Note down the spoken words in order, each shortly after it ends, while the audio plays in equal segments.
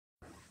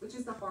which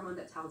is the hormone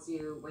that tells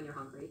you when you're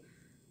hungry.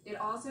 It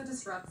also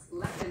disrupts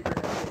leptin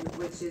production,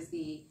 which is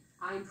the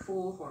I'm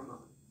full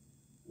hormone.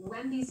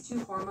 When these two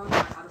hormones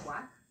are out of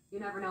whack, you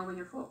never know when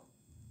you're full.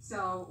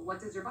 So what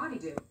does your body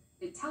do?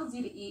 It tells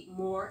you to eat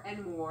more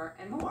and more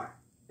and more.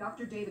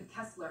 Dr. David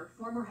Kessler,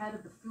 former head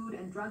of the Food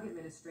and Drug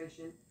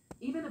Administration,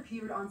 even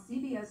appeared on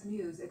CBS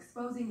News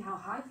exposing how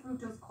high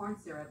fructose corn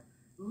syrup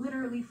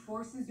literally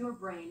forces your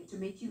brain to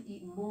make you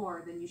eat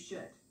more than you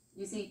should.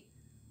 You see,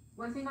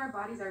 one thing our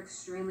bodies are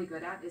extremely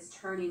good at is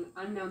turning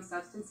unknown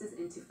substances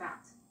into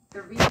fat.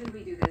 The reason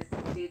we do this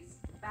dates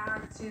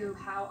back to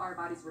how our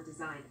bodies were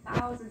designed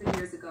thousands of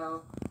years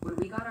ago when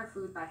we got our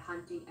food by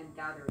hunting and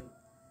gathering.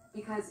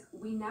 Because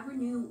we never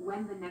knew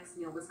when the next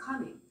meal was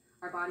coming.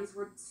 Our bodies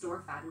would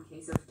store fat in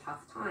case of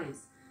tough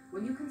times.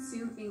 When you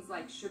consume things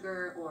like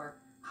sugar or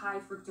high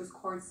fructose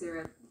corn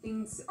syrup,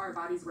 things our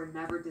bodies were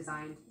never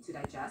designed to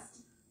digest,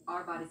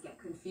 our bodies get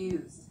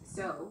confused.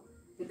 So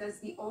it does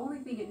the only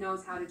thing it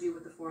knows how to do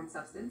with the foreign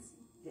substance.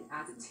 It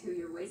adds it to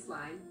your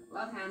waistline,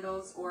 love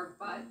handles, or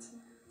butt.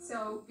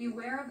 So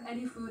beware of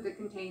any food that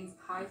contains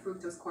high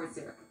fructose corn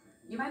syrup.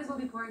 You might as well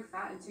be pouring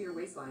fat into your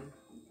waistline.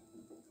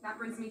 That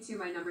brings me to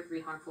my number 3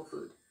 harmful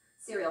food,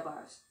 cereal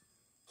bars.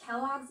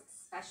 Kellogg's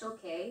Special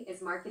K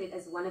is marketed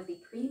as one of the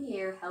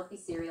premier healthy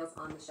cereals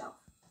on the shelf.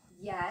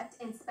 Yet,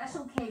 in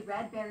Special K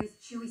Red Berry's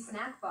chewy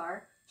snack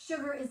bar,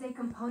 sugar is a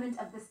component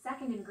of the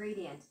second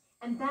ingredient,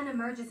 and then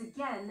emerges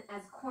again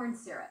as corn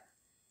syrup.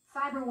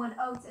 Fiber One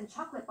oats and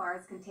chocolate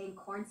bars contain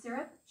corn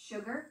syrup,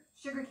 sugar,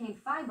 sugarcane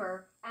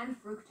fiber, and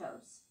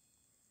fructose.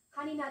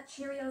 Honey Nut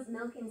Cheerios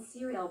milk and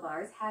cereal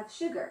bars have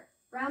sugar,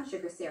 brown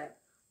sugar syrup,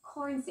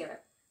 corn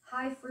syrup,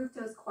 high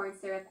fructose corn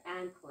syrup,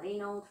 and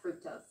plain old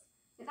fructose.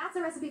 And that's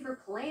a recipe for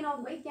plain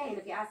old weight gain,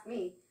 if you ask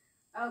me.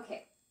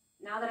 Okay,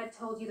 now that I've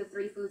told you the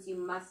 3 foods you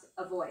must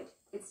avoid,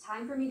 it's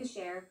time for me to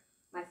share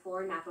my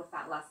 4 natural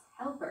fat loss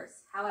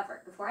helpers.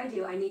 However, before I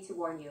do, I need to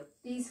warn you,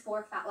 these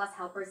 4 fat loss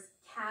helpers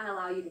can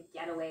allow you to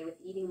get away with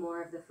eating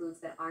more of the foods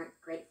that aren't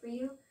great for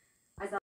you,